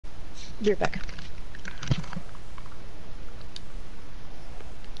Be right back.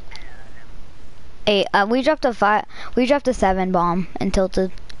 Hey, we dropped a 5. We dropped a 7 bomb and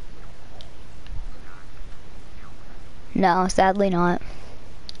tilted. No, sadly not.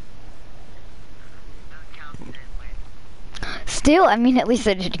 Still, I mean, at least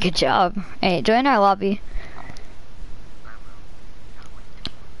I did a good job. Hey, join our lobby.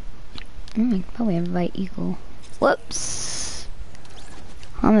 Probably invite Eagle. Whoops.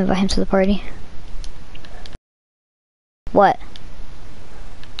 I'm gonna invite him to the party. What?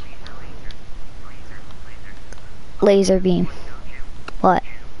 Laser beam. What?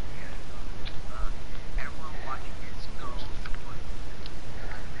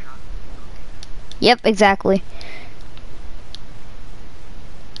 Yep, exactly.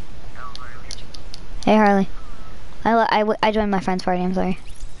 Hey Harley. I joined my friend's party, I'm sorry.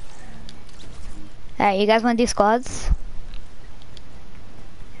 Alright, you guys wanna do squads?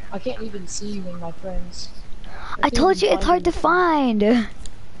 I can't even see you in my friends. I told you it's hard to find. No,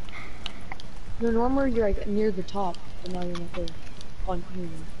 normally you're like near the top, but now you're not there. On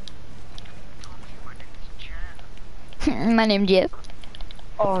My name's Jeff.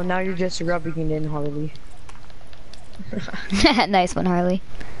 Oh, now you're just rubbing it in, Harley. Nice one, Harley.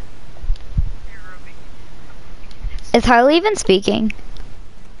 Is Harley even speaking?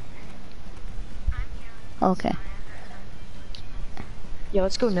 Okay. Yeah,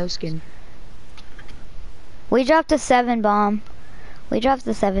 let's go no skin. We dropped a 7 bomb. We dropped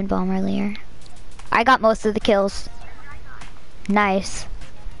the 7 bomb earlier. I got most of the kills. Nice.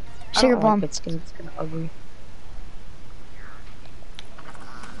 Sugar bomb. Like that skin. It's kind of ugly.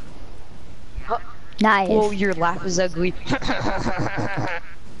 Nice. Whoa, your laugh is ugly.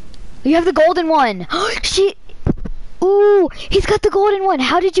 You have the golden one. Shit. Ooh, he's got the golden one.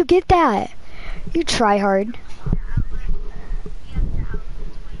 How did you get that? You try hard.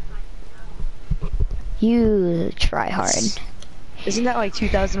 You try hard. Isn't that like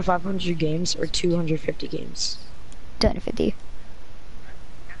 2,500 games or 250 games? 250.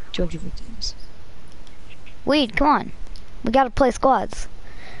 250 games. Weed, come on. We gotta play squads.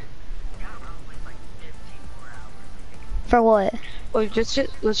 For what? Well,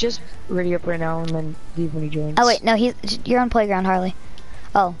 let's just ready up right now and then leave when he joins. Oh wait, no, you're on playground, Harley.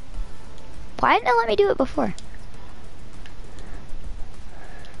 Oh. Why didn't it let me do it before?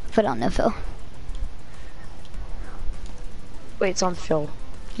 Put on no fill. Wait, it's on Phil.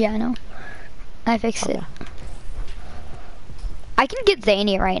 Yeah, I know. I fixed it. I can get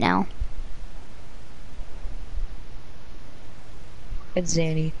Zany right now. It's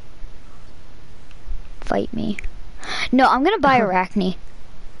Zanny. Fight me. No, I'm gonna buy Arachne.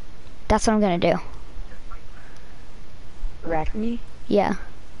 That's what I'm gonna do. Arachne? Yeah.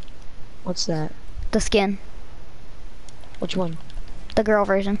 What's that? The skin. Which one? The girl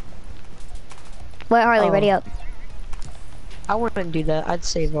version. Wait, Harley, ready up. I wouldn't do that. I'd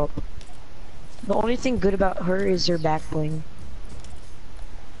save up. The only thing good about her is her back bling.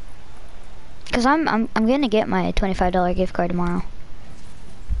 Cause I'm gonna get my $25 gift card tomorrow.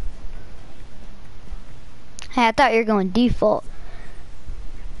 Hey, I thought you were going default.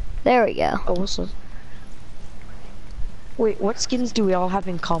 There we go. Oh, what's up? Wait, what skins do we all have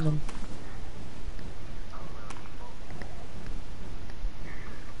in common?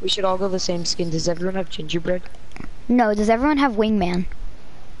 We should all go the same skin. Does everyone have gingerbread? No, does everyone have wingman?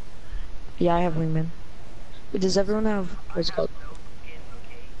 Yeah, I have wingman. But does everyone have, what's it called?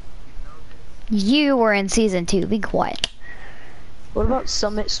 You were in season 2, be quiet. What about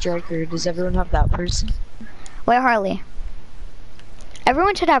Summit Striker? Does everyone have that person? Wait, Harley.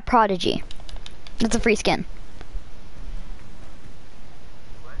 Everyone should have Prodigy. That's a free skin.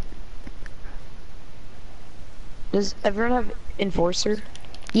 Does everyone have Enforcer?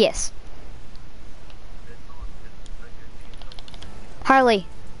 Yes. Harley.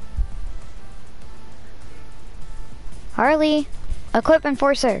 Harley. Equip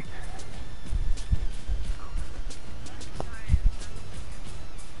Enforcer.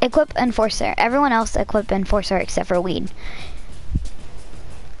 Equip Enforcer. Everyone else equip Enforcer except for Weed.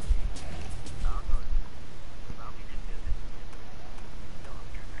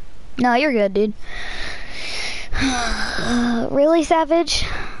 No, you're good, dude. Really, Savage?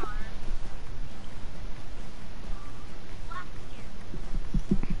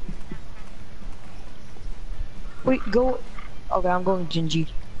 Wait, go. Okay, I'm going Gingy.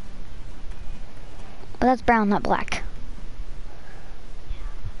 But that's brown, not black.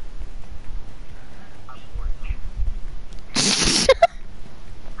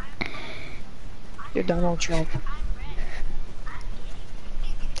 You're Donald Trump.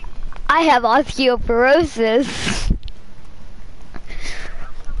 I have osteoporosis.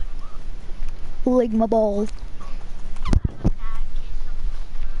 Lick my balls.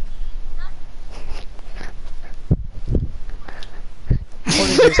 What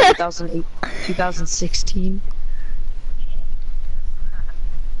is this, 2008, 2016?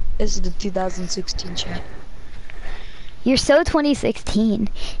 This is the 2016 chat. You're so 2016.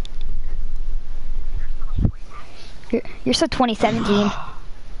 You're so 2017.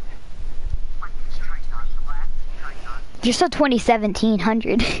 You're so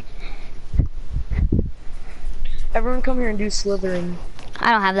 201700. Everyone come here and do slithering.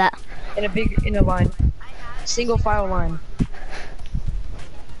 I don't have that. In a line. Single file line.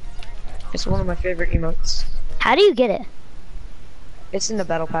 It's one of my favorite emotes. How do you get it? It's in the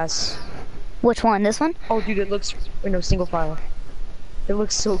battle pass. Which one? This one? Oh dude, it looks, no, single file. It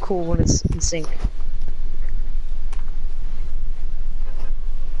looks so cool when it's in sync.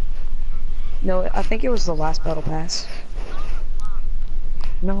 No, I think it was the last battle pass.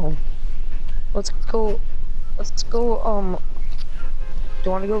 No. Let's go, do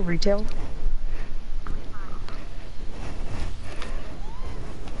you wanna go retail?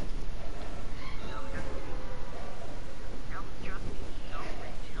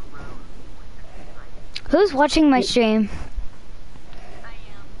 Who's watching my stream?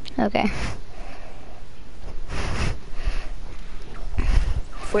 Okay.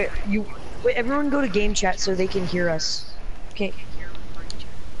 Wait, everyone go to game chat so they can hear us. Okay.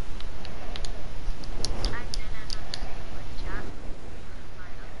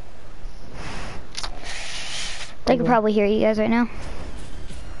 They can probably hear you guys right now.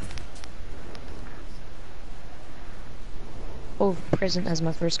 Oh, present as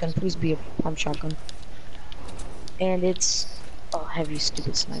my first gun. Please be a pump shotgun. And it's a heavy,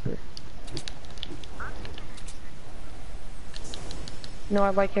 stupid sniper. No, I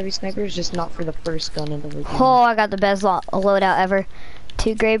like heavy snipers, just not for the first gun in the game. Oh, I got the best loadout ever.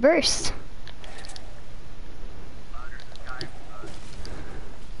 2 gray bursts.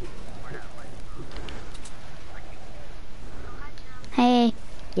 Hey.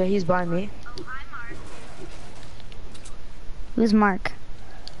 Yeah, he's by me. Who's Mark?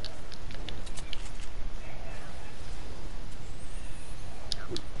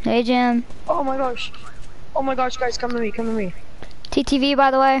 Hey, Jim. Oh my gosh. Oh my gosh, guys, come to me, come to me. TTV,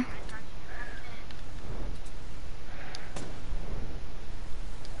 by the way.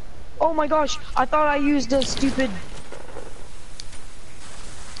 Oh my gosh, I thought I used a stupid...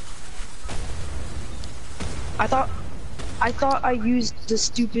 I thought I used the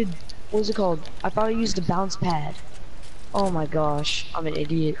stupid... What was it called? I thought I used the bounce pad. Oh my gosh, I'm an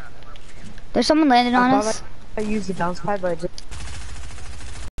idiot. There's someone landing on us. I used the bounce pad, but I did.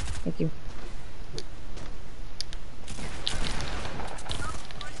 Thank you.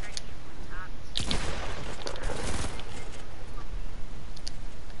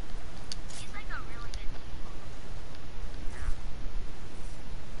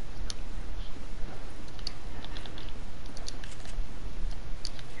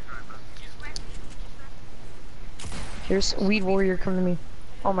 Here's Weed Warrior, come to me.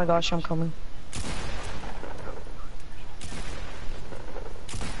 Oh my gosh, I'm coming.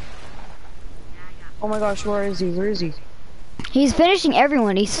 Oh my gosh, where is he? Where is he? He's finishing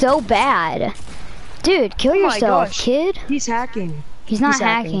everyone. He's so bad. Dude, kill yourself, kid. He's hacking. He's not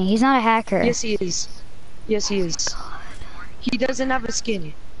hacking. He's not a hacker. Yes, he is. Yes, he is. He doesn't have a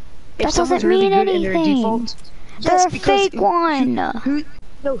skin. That doesn't mean anything. They're a fake one.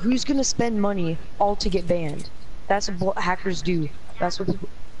 Who's gonna spend money all to get banned? That's what hackers do. That's what.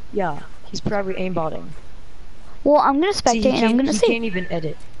 Yeah, he's probably aimbotting. Well, I'm gonna spectate and I'm gonna see. He can't even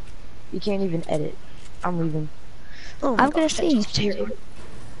edit. He can't even edit. I'm leaving. Oh I'm gonna see.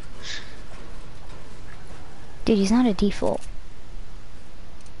 Dude, he's not a default.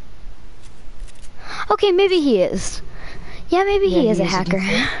 Okay, maybe he is. Yeah, maybe he is a hacker.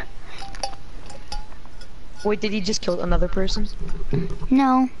 Wait, did he just kill another person?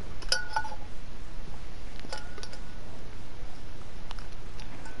 No.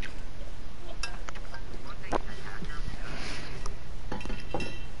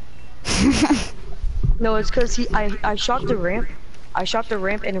 No, it's because I shot the ramp. I shot the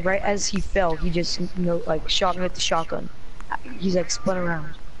ramp, and right as he fell, he just shot me with the shotgun. He's like spun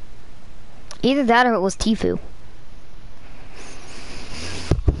around. Either that or it was Tifu.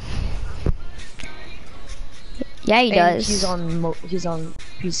 Yeah, he does. He's on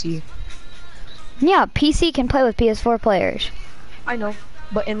PC. Yeah, PC can play with PS4 players. I know,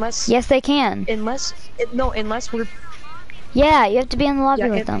 but unless yes, they can. Unless we're. Yeah, you have to be in the lobby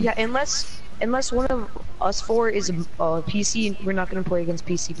with them. Yeah, unless one of us 4 is a PC, we're not gonna play against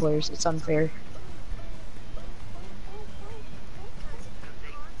PC players. It's unfair.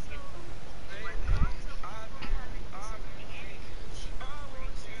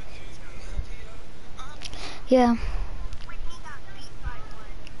 Yeah.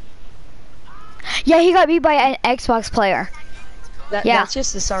 Yeah, he got beat by an Xbox player. Yeah. That's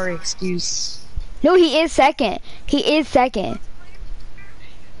just a sorry excuse. No, he is second. He is second.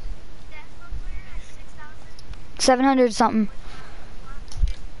 700 something.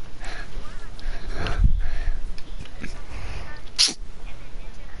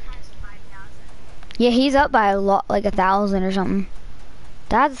 Yeah, he's up by a lot, like 1,000 or something.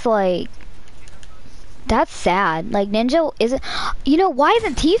 That's like, that's sad. Like Ninja isn't. You know, why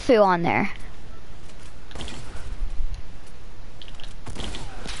isn't Tfue on there?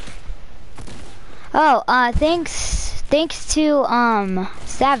 Oh, thanks to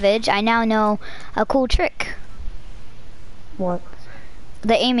Savage, I now know a cool trick. What?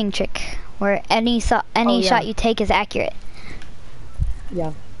 The aiming trick, where any shot you take is accurate.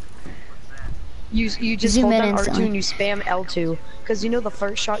 Yeah. You just Zoom hold in down R2 instantly. and you spam L2, because you know the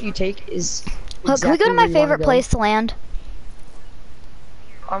first shot you take is Look, can we go to exactly my where you want to favorite go. place to land?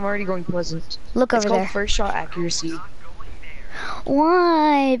 I'm already going Pleasant. Look It's over called there. first shot accuracy.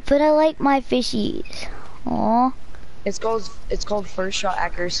 Why? But I like my fishies. Aw, It's called first shot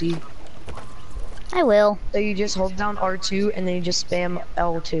accuracy. I will. So you just hold down R2 and then you just spam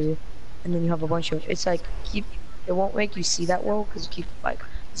L2, and then you have a bunch of. It's like it won't make you see that well because you keep like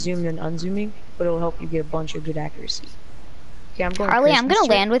zooming and unzooming, but it'll help you get a bunch of good accuracy. Okay, I'm going. Harley, I'm Christmas gonna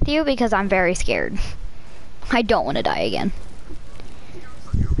tree. land with you because I'm very scared. I don't want to die again.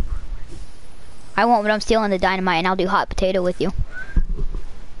 I won't, but I'm stealing the dynamite and I'll do hot potato with you.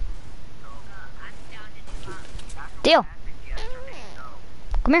 Deal.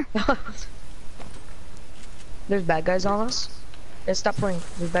 Come here. There's bad guys on us. Yeah, stop playing.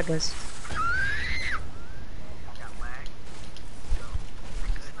 There's bad guys.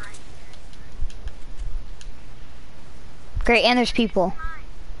 Great, and there's people.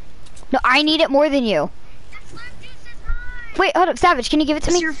 No, I need it more than you. Wait, hold up, Savage, can you give it to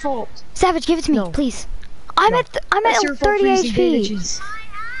It's me? your fault. Savage, give it to me, No. please. I'm No. at That's your fault 30 for using HP. bandages.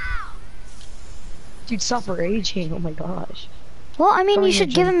 Dude, stop raging. Oh my gosh. Well, I mean, Come you in here, should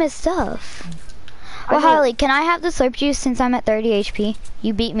give Jim. him his stuff. I Well, know. Harley, can I have the slurp juice since I'm at 30 HP?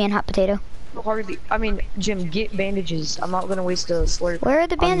 You beat me in hot potato. Hardly. I mean, Jim, get bandages. I'm not gonna waste a slurp. Where are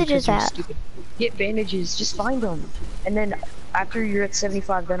the on you 'cause bandages you're at? stupid. Get bandages. Just find them, and then after you're at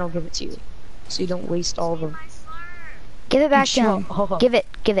 75, then I'll give it to you, so you don't waste all of them. Give it back to Shut him. up. Give it,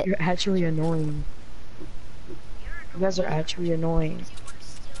 give it. You're actually annoying. You guys are actually annoying.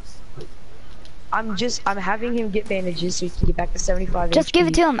 I'm having him get bandages so he can get back to 75 Just HP. give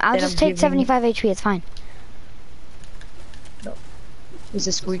it to him. I'll Then just I'm take giving- 75 HP, it's fine. No. He's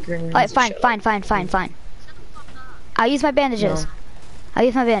a squeaker. And he Alright, needs to fine, shut fine, up. fine, fine, fine. I'll use my bandages. No. I'll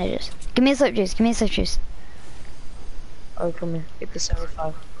use my bandages. Give me a slurp juice, give me a slurp juice. Oh, come here. Get the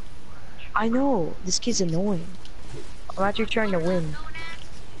 75. I know. This kid's annoying. I'm actually trying to win.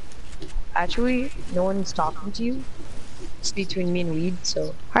 Actually, no one's talking to you. It's between me and Weed,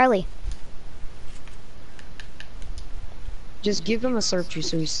 so Harley. just give him a slurp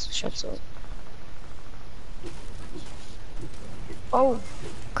juice so he shuts up. Oh!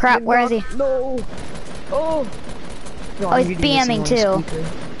 Crap, where is he? No! Oh! No, Oh, I'm he's muting this BMing annoying too.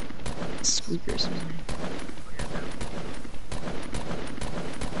 Squeaker. Squeakers.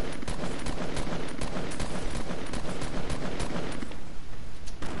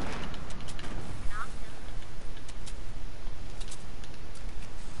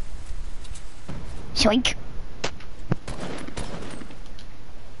 Shoink.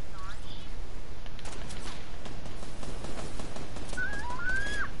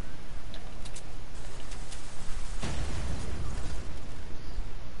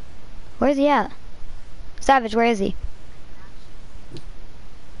 Where's he at? Savage, where is he?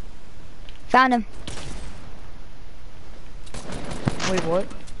 Found him. Wait, what?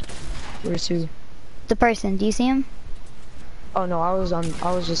 Where's who? The person, do you see him? Oh no, I was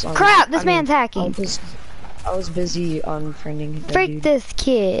just on. Crap, this I man's mean, hacking. I was busy unfriending that Freak dude. this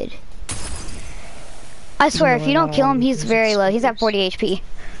kid. I swear, if you don't kill him, he's very low. He's at 40 HP.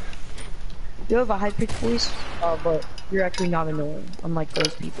 You have a high-pitched voice, but you're actually not annoying, unlike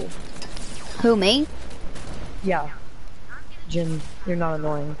those people. Who, me? Yeah. Jim, you're not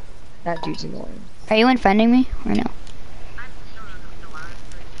annoying. That dude's annoying. Are you unfriending me, or no?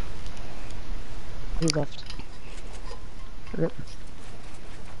 He left. Rip.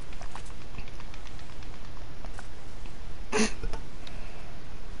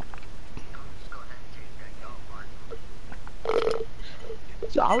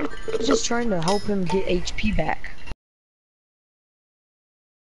 So I was just trying to help him get HP back.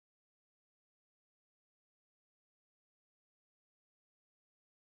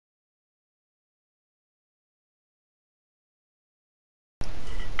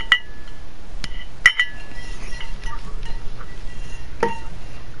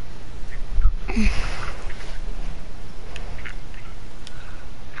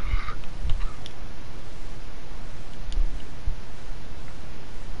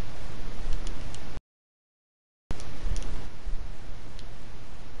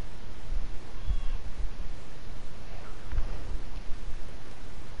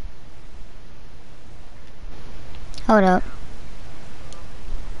 Hold up.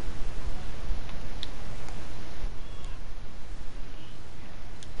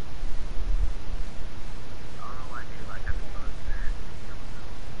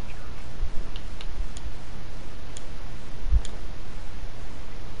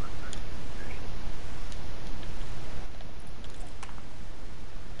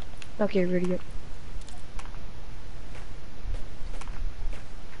 Okay, ready to go.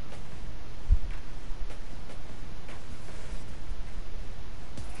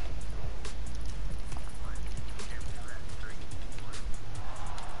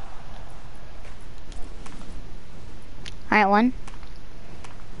 Alright, one.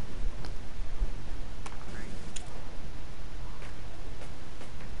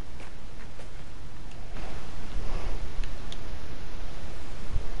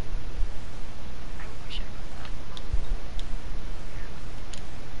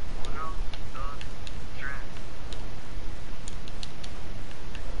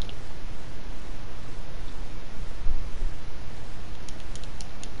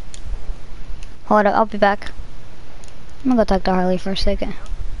 Hold up, I'll be back. I'm gonna go talk to Harley for a second.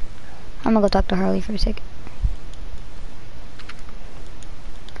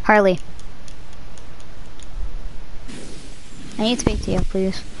 Harley. I need to speak to you,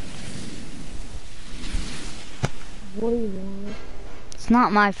 please. What do you want? It's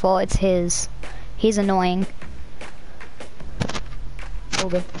not my fault, it's his. He's annoying.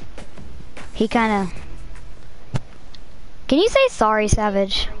 Okay. He kinda... Can you say sorry,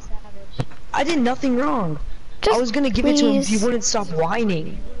 Savage? I did nothing wrong. Just I was gonna give it to him if he please. wouldn't stop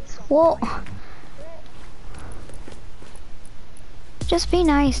whining. Well... Just be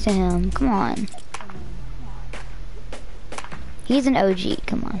nice to him, come on. He's an OG,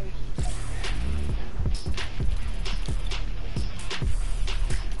 come on.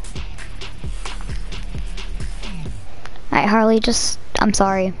 Alright, Harley, just... I'm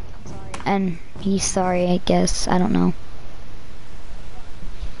sorry. And he's sorry, I guess. I don't know.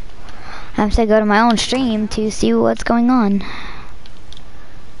 I have to go to my own stream to see what's going on.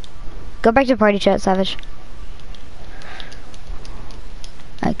 Go back to party chat, Savage.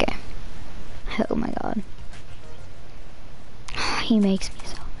 Okay. Oh my god. He makes me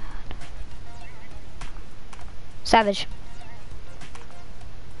so mad. Savage.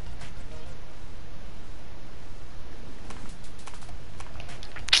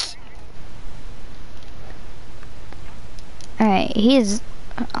 Alright,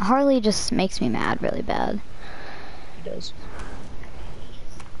 Harley just makes me mad really bad. He does.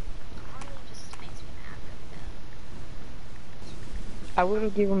 I would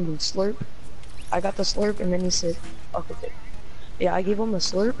have given him the slurp. I got the slurp and then he said, fuck with it. Yeah, I gave him the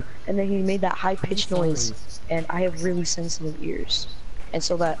slurp and then he made that high pitched noise and I have really sensitive ears. And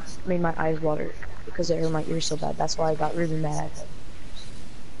so that made my eyes water because it hurt my ears so bad. That's why I got really mad at him.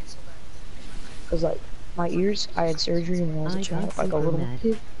 Cause like, my ears, I had surgery when I was a child, like a little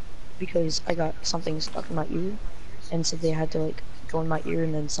kid, because I got something stuck in my ear, and so they had to like go in my ear,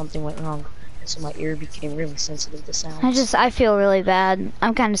 and then something went wrong, and so my ear became really sensitive to sounds. I feel really bad.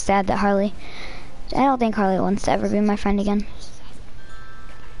 I'm kind of sad that I don't think Harley wants to ever be my friend again.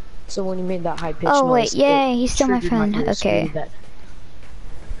 So when you made that high pitch Oh noise, wait, yay, he's still my triggered friend. ears Okay. really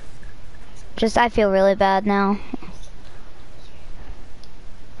bad. I feel really bad now.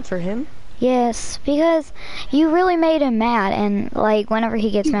 For him? Yes, because you really made him mad, and like whenever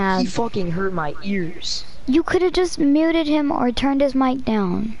he gets He mad, fucking hurt my ears. you could have just muted him or turned his mic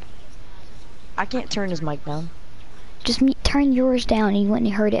down. I can't turn his mic down. Just turn yours down and you wouldn't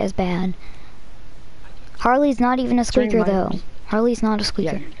have heard it as bad. Harley's not even a squeaker though. Harley's not a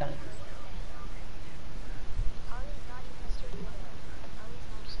squeaker. Yeah, you got it.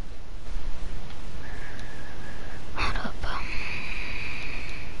 Hold up.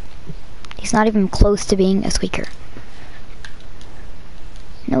 He's not even close to being a squeaker.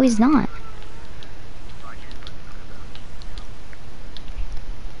 No, he's not.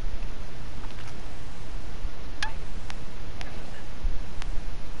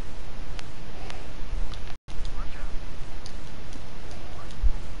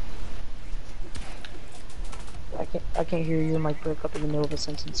 I can't hear you. Your mic broke up in the middle of a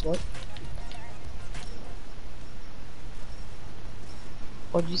sentence. What?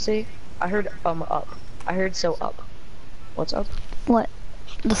 What did you say? I heard up. I heard so up. What's up? What?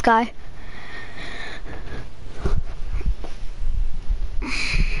 The sky?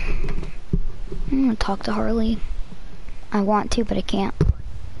 I'm gonna talk to Harley. I want to, but I can't.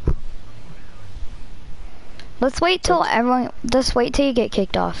 Let's wait till everyone, just wait till you get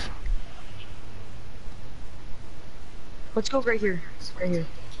kicked off. Let's go right here. Right here.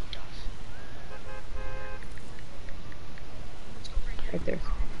 Right there.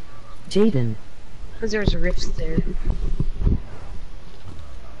 Jaden. Because there's rifts there.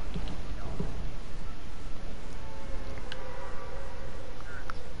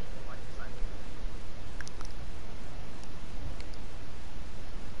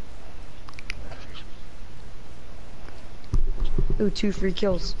 Ooh, 2 free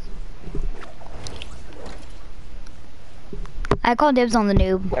kills. I call dibs on the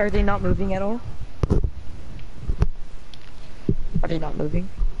noob. Are they not moving at all? Are they not moving?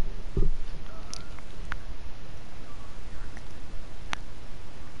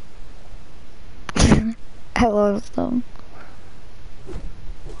 I love them.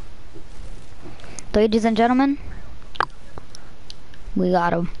 Ladies and gentlemen, we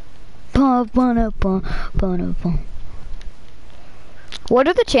got him. What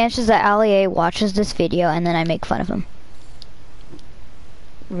are the chances that Ali A watches this video and then I make fun of him?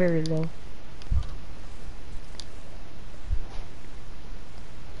 Very low.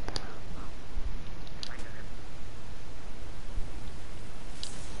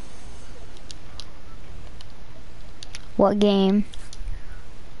 What game?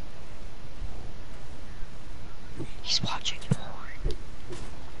 He's watching porn.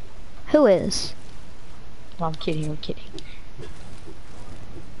 Who is? No, I'm kidding, I'm kidding.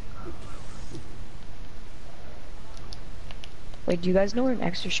 Wait, do you guys know where an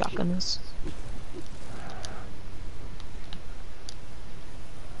extra shotgun is?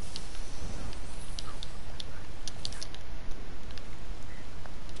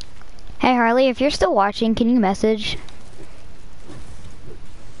 Hey Harley, if you're still watching, can you message?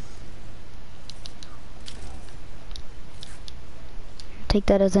 Take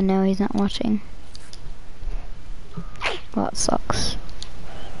that as a no, he's not watching. Well, that sucks.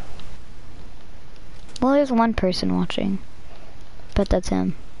 Well, there's one person watching. Bet that's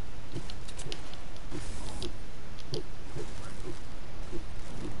him.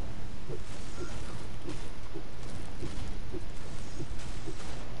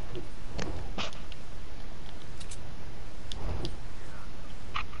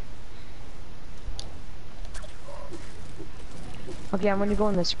 Okay, I'm gonna go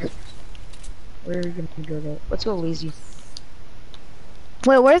in this group. Where are we gonna go though? Let's go lazy.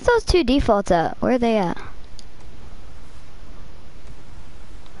 Wait, where's those 2 defaults at? Where are they at?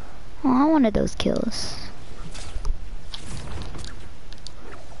 Oh, I wanted those kills.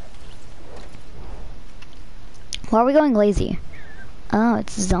 Why are we going lazy? Oh,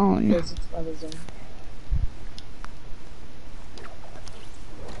 it's zone. Yes, it's by the zone.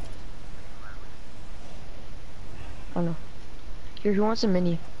 Oh no. Here, who wants a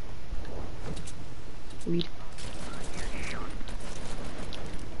mini? Weed.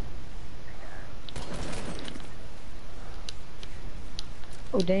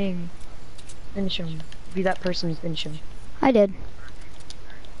 Oh dang. Finish him. Be that person and finish him. I did.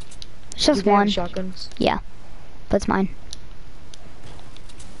 It's just Do they have one. shotguns? Yeah, but it's mine.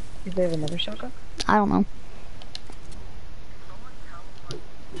 Do they have another shotgun? I don't know.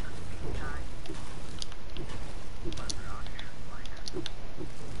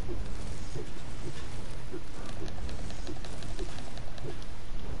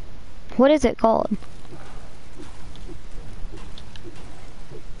 What is it called?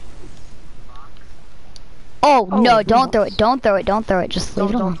 Oh, no, don't throw it, don't throw it, don't throw it, just leave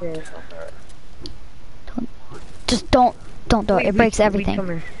it alone. Don't throw it, don't throw it. Just don't throw it, it breaks Come everything.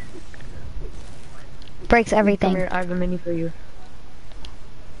 here. Breaks Come everything. here, I have a mini for you.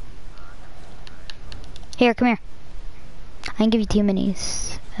 Here, come here. I can give you 2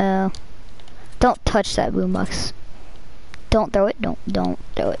 minis. Don't touch that boombox. Don't throw it, don't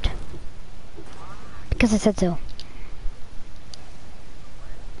throw it. Because I said so.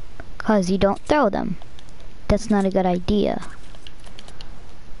 Because you don't throw them. That's not a good idea.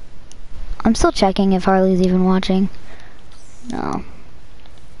 I'm still checking if Harley's even watching. No.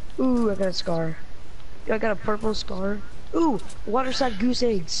 Ooh, I got a scar. I got a purple scar. Ooh, waterside goose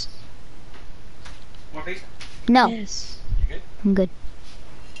eggs. No. Yes. I'm good.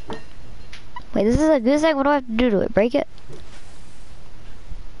 Wait, this is a goose egg? What do I have to do to it? Break it?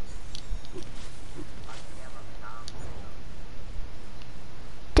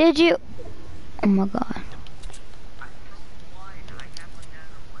 Did you? Oh my god.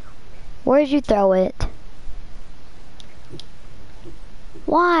 Where did you throw it?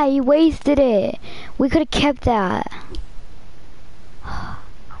 Why? You wasted it. We could have kept that.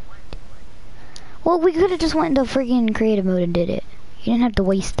 Well, we could have just went into freaking creative mode and did it. You didn't have to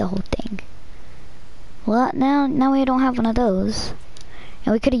waste the whole thing. Well, now we don't have one of those.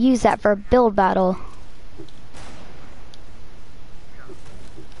 And we could have used that for a build battle.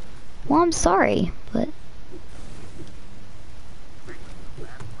 Well, I'm sorry, but...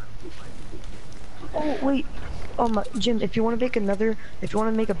 Oh, wait. Jim, if you want to make a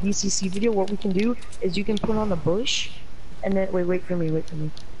BCC video, what we can do is you can put on the bush, and then, wait for me.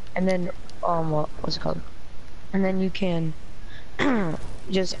 And then, what's it called? And then you can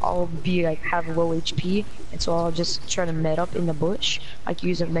just all be like, have low HP, and so I'll just try to med up in the bush, like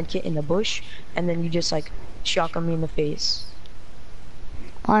use a med kit in the bush, and then you just like shotgun me in the face.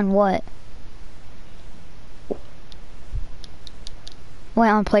 On what? Wait,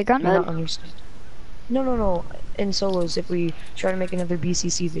 on playground You're mode? not understand. No. In solos, if we try to make another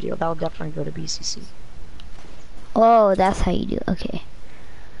BCC video, that'll definitely go to BCC. Oh, that's how you do it. Okay.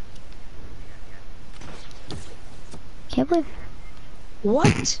 Can't believe...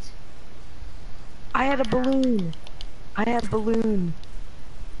 What? I had a balloon.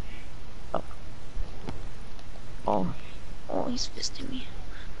 Oh. Oh, he's fisting me.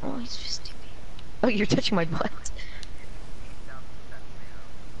 Oh, you're touching my butt.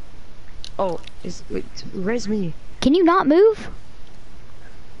 Oh, wait, res me. Can you not move?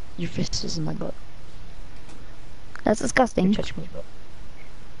 Your fist is in my butt. That's disgusting. You're touching my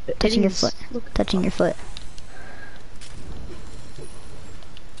butt. Touching your foot. Look. Touching your foot.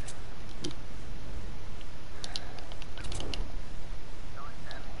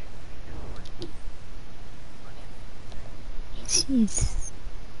 Jeez.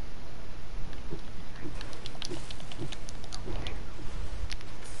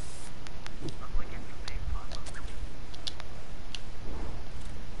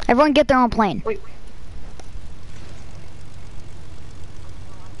 Everyone get their own plane. Wait.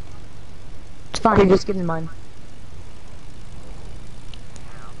 It's fine. Okay, just get in mine.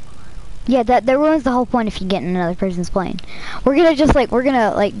 Yeah, that ruins the whole point if you get in another person's plane. We're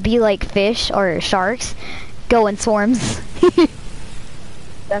gonna be like fish or sharks, go in swarms.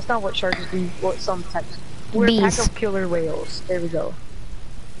 That's not what sharks do. What some types. We're a pack of killer whales. There we go.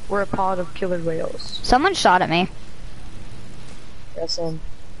 We're a pod of killer whales. Someone shot at me. Yes,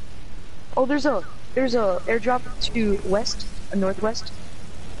 oh, there's a airdrop to west, northwest.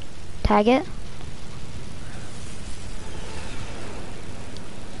 Tag it.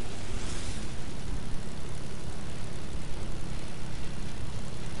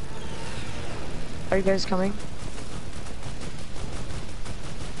 Are you guys coming?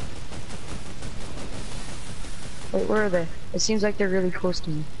 Wait, where are they? It seems like they're really close to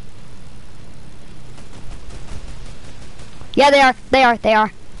me. Yeah, they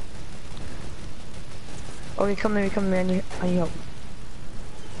are. Okay, come to me, I need help.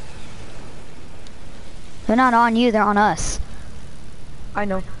 They're not on you, they're on us. I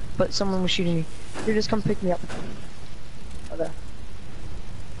know, but someone was shooting me. Here, just come pick me up. Okay.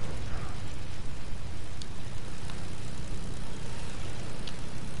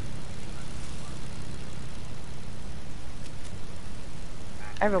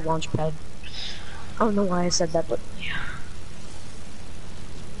 I have a launch pad. I don't know why I said that, but yeah.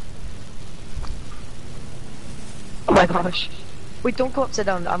 Oh my gosh. Wait, don't go upside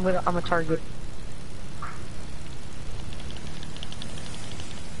down. I'm a target.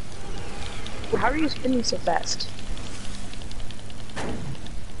 How are you spinning so fast?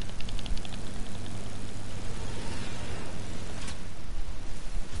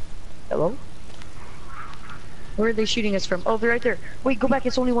 Hello? Where are they shooting us from? Oh, they're right there. Wait, go back.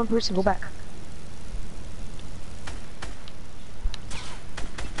 It's only one person. Go back.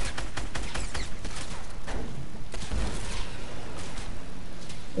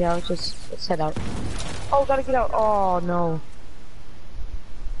 Yeah, let's head out. Oh, gotta get out. Oh, no.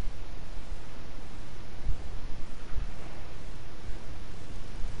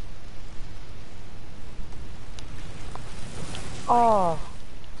 Oh.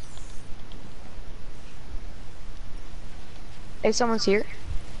 Hey, someone's here.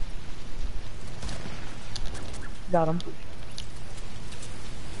 Got him.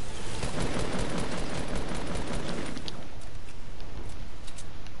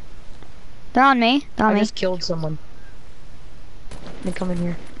 They're on me. I just killed someone. They come in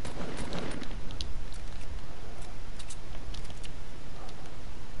here.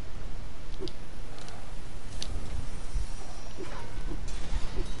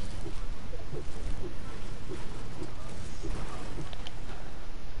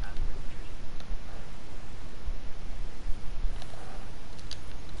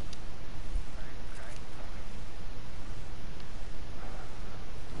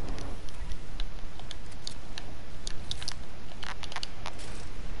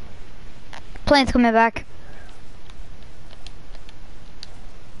 Plane's coming back.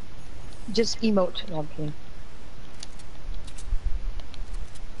 Just emote. No, I'm kidding.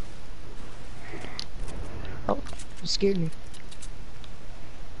 Oh, you scared me.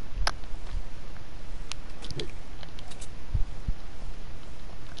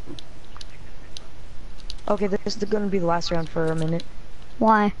 Okay, this is gonna be the last round for a minute.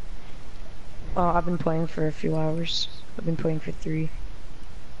 Why? I've been playing for a few hours. I've been playing for 3.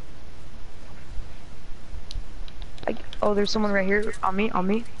 Oh, there's someone right here. On me, on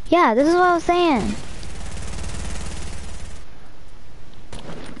me. Yeah, this is what I was saying.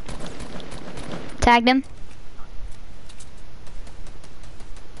 Tagged him.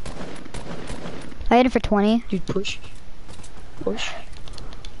 I hit him for 20. Dude, push. Push.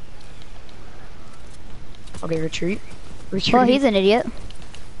 Okay, retreat. Retreat. Well, he's an idiot.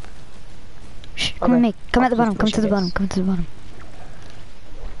 Shh, come Okay. with me. Come Oh, at the bottom. he's Come to the pushing bottom. us. Come to the bottom.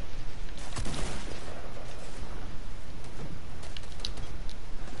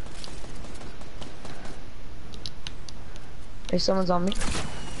 Hey, someone's on me.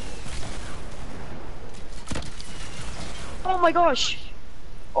 Oh my gosh!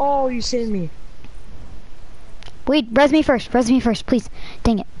 Oh, you saved me. Wait, res me first. Res me first, please.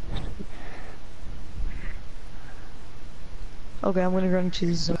 Dang it. Okay, I'm gonna run to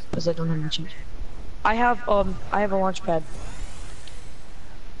this zone because I don't have much. I have a launch pad.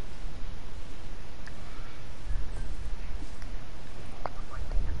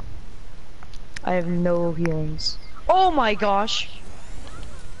 I have no healings. Oh my gosh!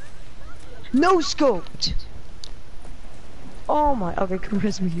 No scoped! Oh my, okay, come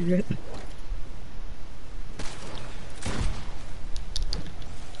res me, you rip.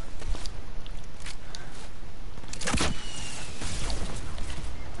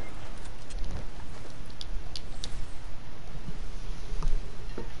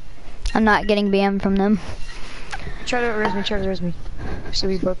 I'm not getting BM from them. Try to res me. So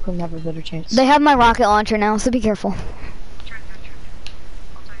we both can have a better chance. They have my rocket launcher now, so be careful.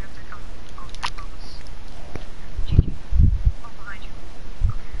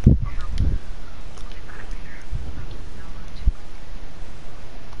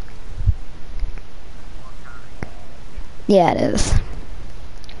 Yeah, it is.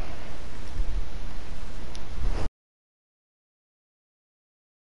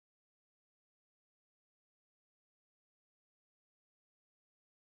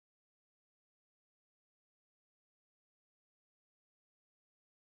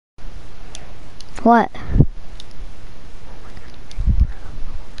 What?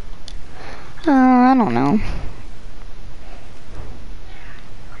 I don't know.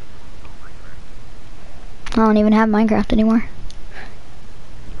 I don't even have Minecraft anymore.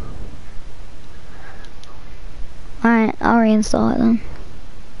 Alright, I'll reinstall it then.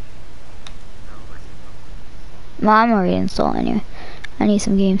 Well, I'm gonna reinstall it anyway. I need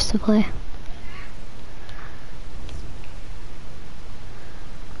some games to play.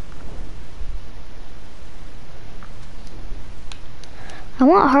 I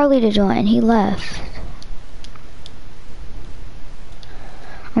want Harley to join. He left.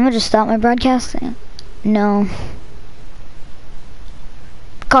 I'm gonna just stop my broadcasting. No.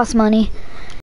 Costs money.